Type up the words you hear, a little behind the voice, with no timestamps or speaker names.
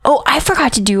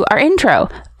forgot to do our intro.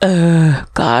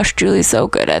 Gosh, Julie's so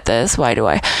good at this. Why do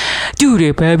I do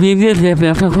it?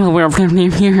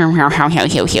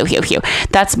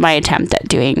 That's my attempt at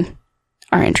doing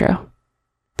our intro.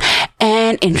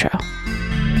 And intro.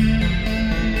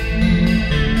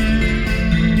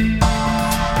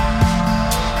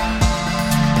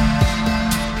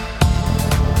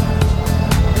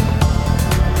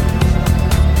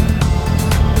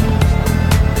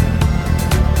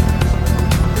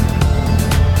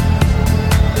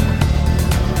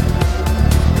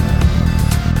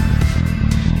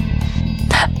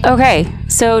 Okay,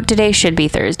 so today should be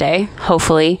Thursday,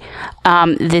 hopefully.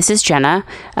 This is Jenna.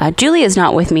 Julie is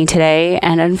not with me today,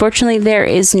 and unfortunately there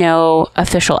is no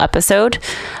official episode.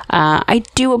 I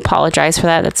do apologize for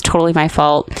that. That's totally my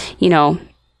fault. You know,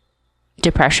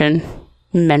 depression,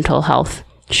 mental health,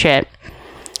 shit,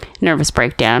 nervous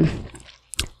breakdown.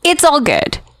 It's all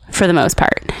good for the most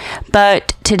part.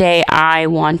 But today I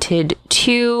wanted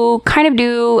to kind of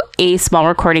do a small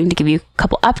recording to give you a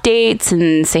couple updates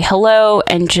and say hello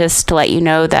and just to let you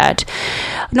know that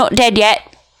not dead yet.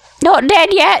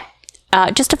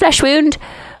 Just a flesh wound.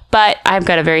 But I've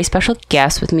got a very special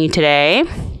guest with me today.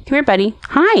 Come here, buddy.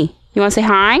 Hi. You want to say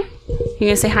hi? You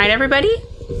going to say hi to everybody?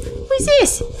 Who's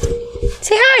this?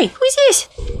 Say hi. Who's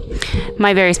this?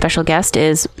 My very special guest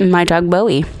is my dog,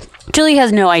 Bowie. Julie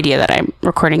has no idea that I'm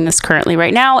recording this currently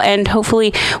right now, and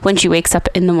hopefully when she wakes up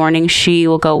in the morning, she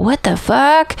will go, what the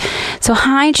fuck? So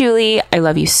hi, Julie. I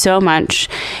love you so much,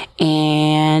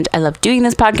 and I love doing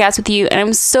this podcast with you, and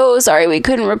I'm so sorry we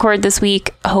couldn't record this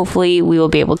week. Hopefully we will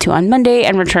be able to on Monday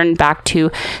and return back to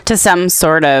some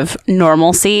sort of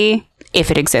normalcy,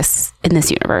 if it exists in this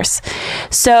universe.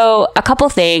 So a couple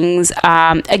things.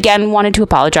 Again, wanted to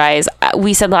apologize.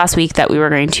 We said last week that we were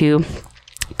going to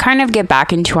kind of get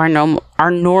back into our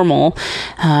normal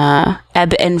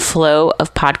ebb and flow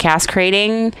of podcast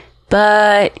creating,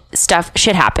 but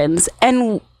shit happens,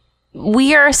 and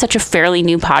we are such a fairly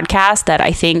new podcast that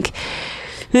I think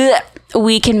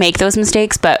we can make those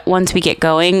mistakes, but once we get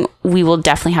going, we will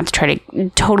definitely have to try to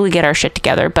totally get our shit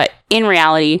together. But in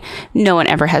reality, no one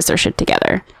ever has their shit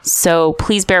together, so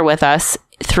please bear with us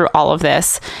through all of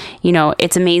this. You know,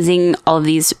 it's amazing, all of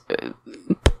these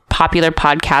popular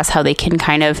podcasts, how they can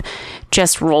kind of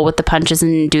just roll with the punches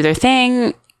and do their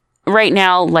thing. Right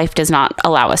now, life does not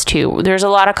allow us to. There's a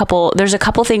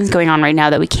couple things going on right now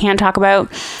that we can talk about,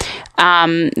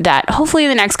 that hopefully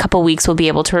the next couple weeks we'll be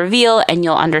able to reveal, and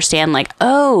you'll understand, like,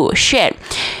 oh shit,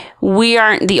 we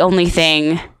aren't the only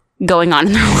thing going on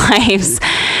in their lives.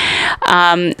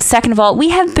 Second of all, we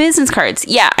have business cards.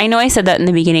 Yeah, I know I said that in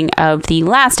the beginning of the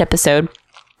last episode,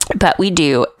 but we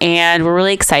do, and we're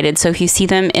really excited. So if you see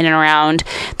them in and around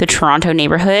the Toronto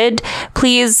neighborhood,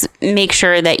 please make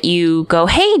sure that you go,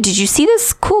 hey, did you see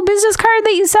this cool business card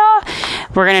that you saw?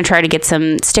 We're going to try to get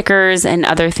some stickers and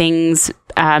other things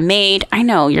made. I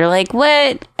know, you're like,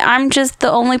 what? I'm just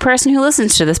the only person who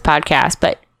listens to this podcast,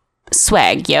 but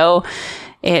swag, yo.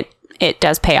 It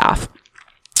does pay off.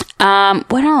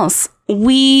 What else?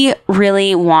 We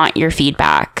really want your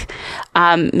feedback.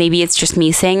 Maybe it's just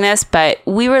me saying this, but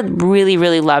we would really,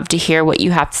 really love to hear what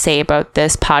you have to say about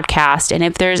this podcast. And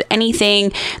if there's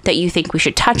anything that you think we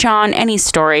should touch on, any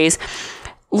stories,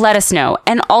 let us know.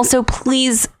 And also,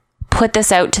 please put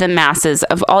this out to the masses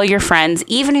of all your friends.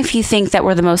 Even if you think that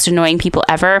we're the most annoying people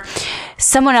ever,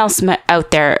 someone else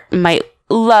out there might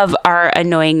love our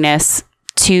annoyingness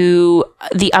to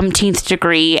the umpteenth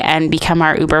degree and become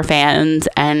our Uber fans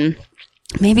and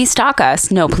maybe stalk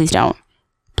us. No, please don't.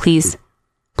 Please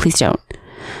don't.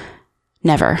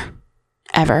 Never,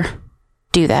 ever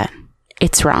do that.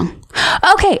 It's wrong.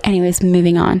 Okay, anyways,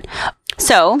 moving on.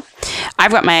 So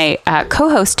I've got my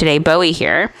co-host today, Bowie,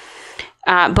 here.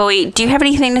 Bowie, do you have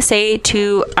anything to say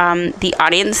to the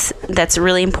audience that's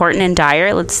really important and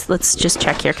dire? Let's just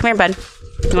check here. Come here, bud.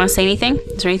 You want to say anything?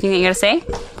 Is there anything that you got to say?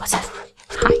 What's this?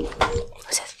 Hi.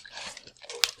 What's this?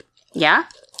 Yeah?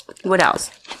 What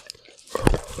else?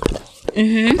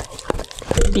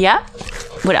 Mm-hmm. Yeah?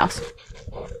 What else?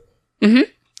 Mm-hmm.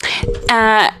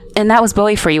 And that was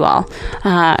Bowie for you all.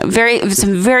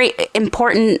 Some very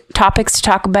important topics to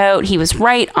talk about. He was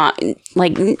right on,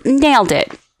 like, nailed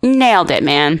it. Nailed it,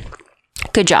 man.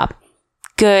 Good job.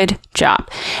 Good job.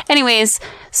 Anyways,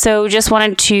 so just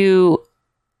wanted to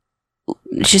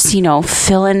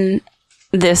fill in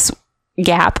this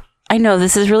gap. I know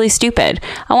this is really stupid.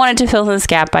 I wanted to fill in this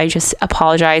gap by just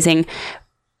apologizing,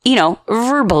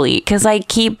 verbally, because I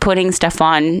keep putting stuff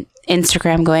on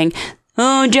Instagram going,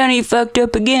 oh, Johnny fucked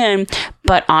up again.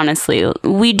 But honestly,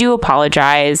 we do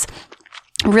apologize.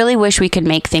 Really wish we could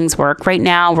make things work. Right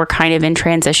now, we're kind of in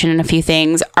transition in a few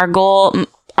things. Our goal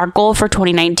our goal for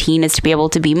 2019 is to be able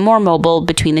to be more mobile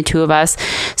between the two of us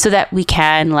so that we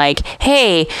can like,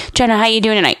 hey, Jenna, how you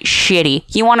doing tonight? Shitty.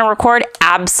 You want to record?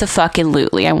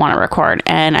 Abso-fucking-lutely. I want to record,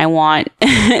 and I want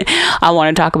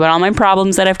to talk about all my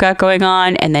problems that I've got going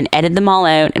on and then edit them all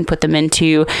out and put them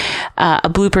into a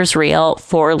bloopers reel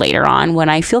for later on when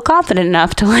I feel confident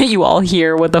enough to let you all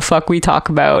hear what the fuck we talk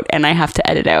about and I have to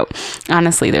edit out.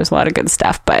 Honestly, there's a lot of good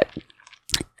stuff, but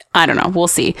I don't know. We'll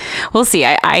see.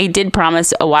 I did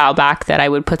promise a while back that I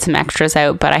would put some extras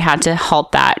out, but I had to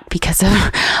halt that because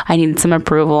I needed some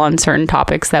approval on certain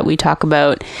topics that we talk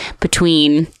about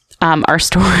between our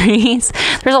stories.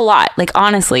 There's a lot. Like,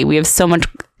 honestly, we have so much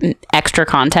extra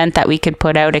content that we could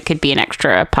put out. It could be an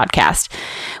extra podcast.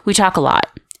 We talk a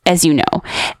lot, as you know.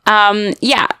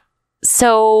 Yeah.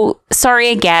 So sorry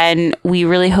again. We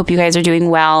really hope you guys are doing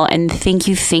well. And thank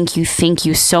you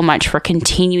so much for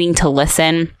continuing to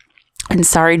listen. And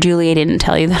sorry, Julie, I didn't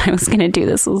tell you that I was going to do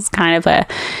this. It was kind of a,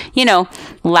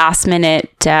 last minute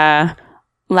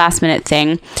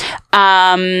thing.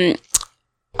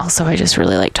 Also, I just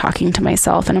really like talking to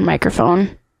myself in a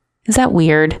microphone. Is that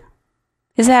weird?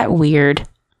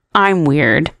 I'm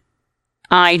weird.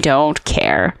 I don't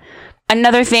care.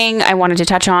 Another thing I wanted to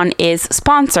touch on is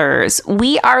sponsors.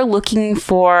 We are looking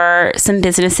for some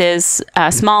businesses,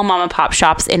 small mom and pop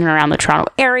shops in and around the Toronto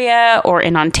area or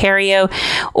in Ontario,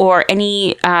 or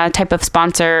any type of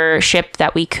sponsorship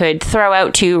that we could throw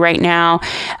out to right now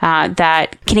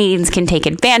that Canadians can take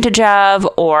advantage of,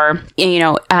 or,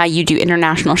 you do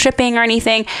international shipping or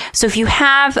anything. So if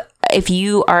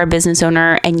you are a business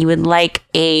owner and you would like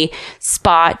a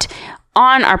spot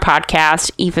on our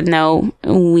podcast, even though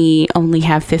we only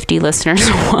have 50 listeners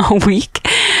a week,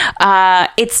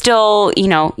 it's still, you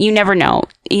never know.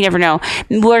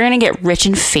 We're going to get rich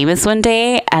and famous one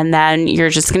day, and then you're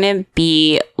just going to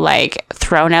be like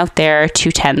thrown out there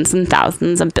to tens and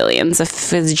thousands and billions of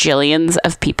gazillions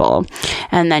of people.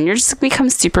 And then you're just going to become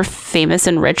super famous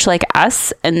and rich like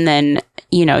us. And then,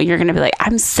 you're going to be like,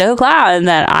 I'm so glad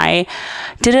that I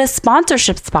did a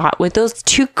sponsorship spot with those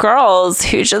two girls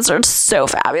who just are so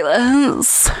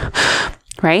fabulous.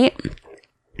 Right?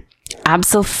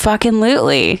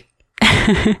 Abso-fucking-lutely.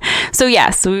 So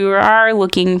yes, we are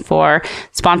looking for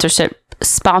sponsorship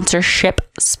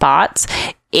spots.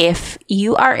 If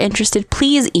you are interested,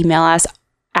 please email us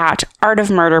at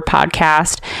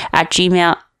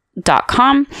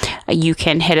artofmurderpodcast@gmail.com. You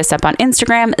can hit us up on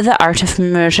Instagram, The Art of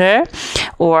Murder,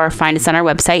 or find us on our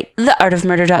website,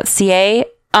 theartofmurder.ca.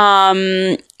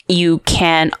 You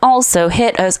can also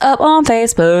hit us up on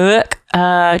Facebook.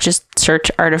 Just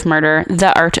search Art of Murder,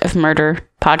 The Art of Murder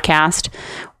Podcast,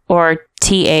 or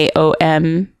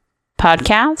TAOM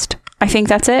Podcast. I think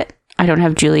that's it. I don't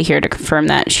have Julie here to confirm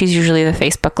that. She's usually the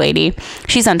Facebook lady.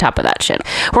 She's on top of that shit.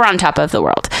 We're on top of the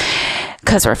world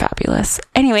because we're fabulous.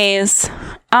 Anyways,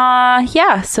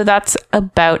 so that's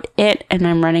about it. And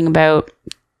I'm running about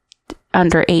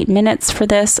under 8 minutes for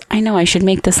this. I know I should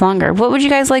make this longer. What would you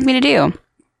guys like me to do?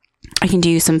 I can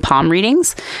do some palm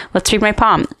readings. Let's read my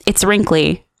palm. It's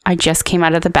wrinkly. I just came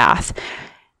out of the bath.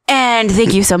 And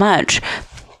thank you so much.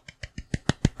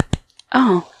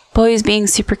 Oh, Bowie's being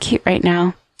super cute right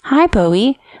now. Hi,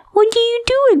 Bowie. What are you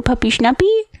doing, puppy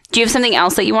schnuppy? Do you have something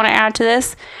else that you want to add to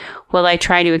this? Will I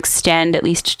try to extend at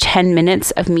least 10 minutes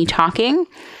of me talking,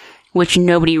 which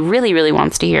nobody really, really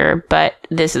wants to hear, but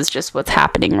this is just what's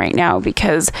happening right now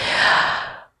because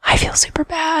I feel super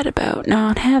bad about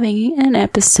not having an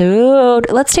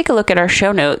episode. Let's take a look at our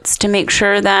show notes to make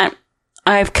sure that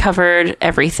I've covered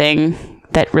everything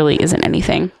that really isn't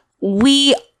anything.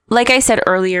 Like I said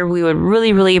earlier, we would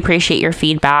really, really appreciate your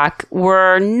feedback.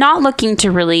 We're not looking to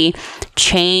really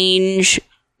change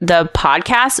the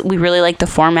podcast. We really like the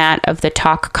format of the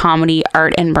talk, comedy,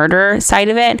 art, and murder side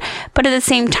of it. But at the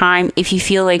same time, if you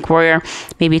feel like we're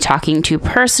maybe talking too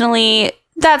personally,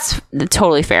 that's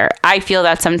totally fair. I feel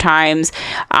that sometimes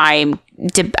I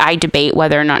debate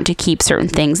whether or not to keep certain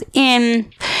things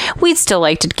in. We'd still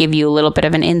like to give you a little bit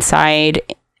of an inside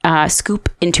scoop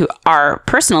into our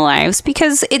personal lives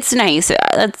because it's nice.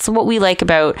 That's what we like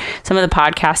about some of the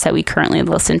podcasts that we currently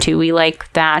listen to. We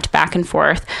like that back and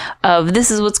forth of this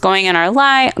is what's going on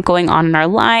in our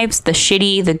lives, the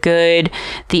shitty, the good,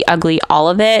 the ugly, all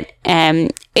of it.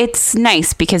 And it's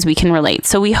nice because we can relate.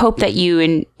 So we hope that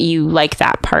you like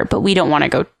that part, but we don't want to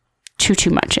go too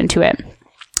much into it.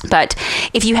 But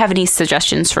if you have any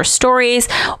suggestions for stories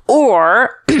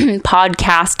or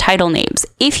podcast title names,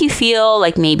 if you feel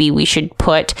like maybe we should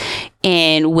put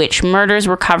in which murders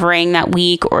we're covering that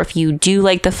week, or if you do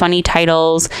like the funny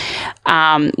titles,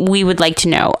 we would like to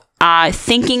know.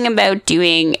 thinking about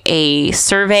doing a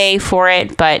survey for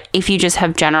it, but if you just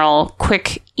have general,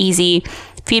 quick, easy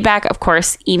feedback, of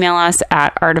course, email us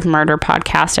at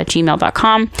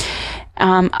artofmurderpodcast@gmail.com.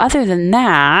 Other than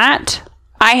that,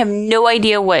 I have no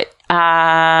idea what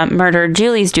Murder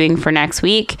Julie's doing for next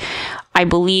week. I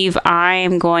believe I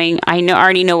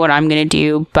already know what I'm going to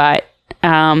do, but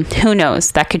who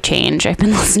knows? That could change. I've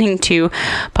been listening to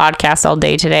podcasts all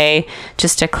day today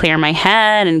just to clear my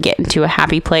head and get into a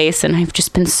happy place. And I've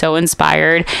just been so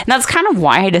inspired. And that's kind of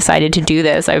why I decided to do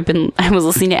this. I was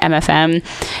listening to MFM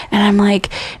and I'm like,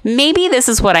 maybe this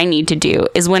is what I need to do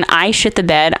is when I shit the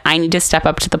bed, I need to step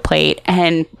up to the plate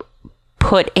and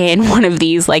put in one of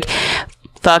these like,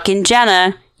 fucking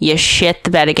Jenna, you shit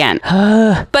the bed again.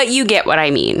 But you get what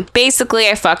I mean. Basically,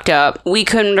 I fucked up. We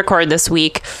couldn't record this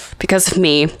week because of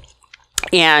me.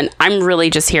 And I'm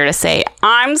really just here to say,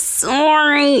 I'm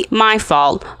sorry. My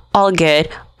fault. All good.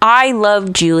 I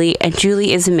love Julie, and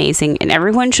Julie is amazing. And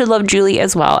everyone should love Julie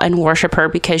as well and worship her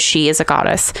because she is a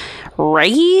goddess.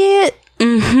 Right?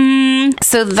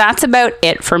 So that's about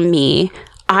it for me.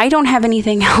 I don't have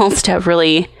anything else to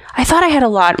really... I thought I had a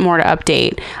lot more to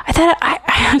update. I thought I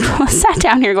sat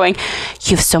down here going,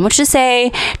 you have so much to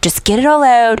say. Just get it all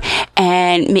out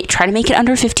and try to make it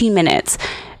under 15 minutes.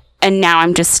 And now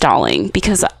I'm just stalling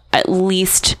because at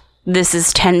least this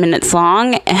is 10 minutes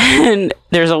long and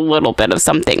there's a little bit of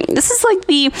something. This is like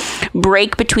the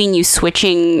break between you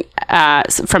switching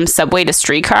from subway to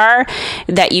streetcar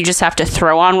that you just have to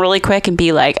throw on really quick and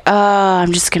be like, oh,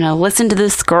 I'm just going to listen to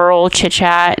this girl chit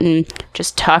chat and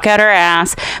just talk out her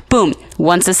ass. Boom.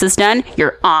 Once this is done,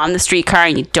 you're on the streetcar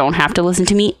and you don't have to listen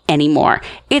to me anymore.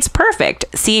 It's perfect.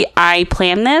 See, I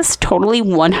planned this totally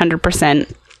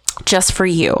 100% just for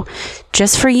you.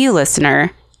 Just for you,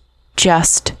 listener.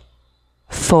 Just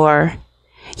for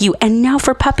you. And now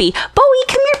for Puppy. Bowie,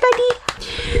 come here,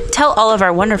 buddy. Tell all of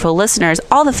our wonderful listeners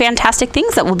all the fantastic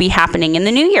things that will be happening in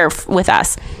the new year with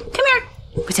us. Come here.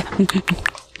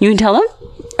 You can tell them?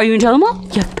 Are you going to tell them all?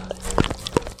 Yeah.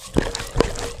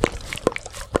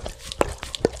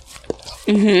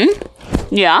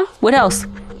 Yeah. What else?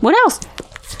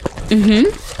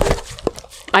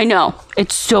 I know.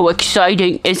 It's so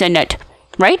exciting, isn't it?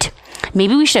 Right?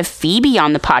 Maybe we should have Phoebe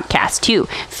on the podcast too.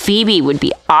 Phoebe would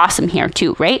be awesome here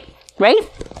too, right?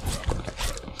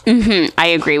 I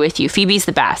agree with you. Phoebe's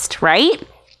the best, right?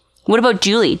 What about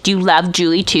Julie? Do you love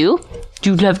Julie too?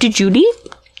 Do you love Julie?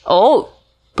 Oh,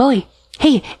 Bowie.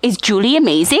 Hey, is Julie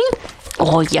amazing?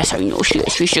 Oh, yes, I know she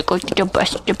is. She's the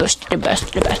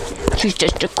best. She's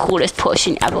just the coolest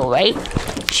person ever, right?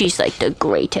 She's like the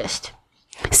greatest.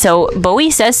 So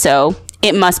Bowie says so.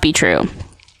 It must be true.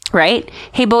 Right?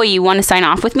 Hey, Bowie, you want to sign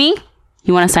off with me?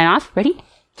 You want to sign off? Ready?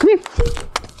 Come here.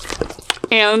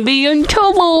 Ambient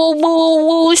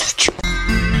toast.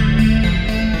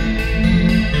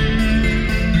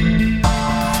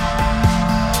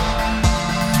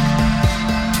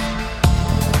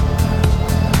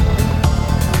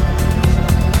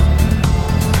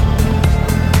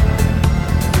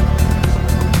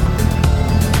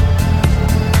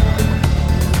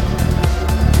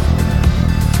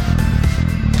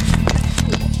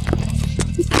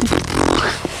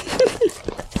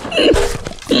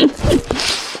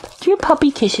 Your puppy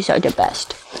kisses are the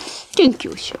best. Thank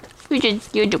you, sir.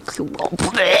 You're the cute one.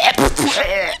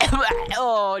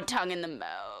 Oh, tongue in the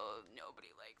mouth.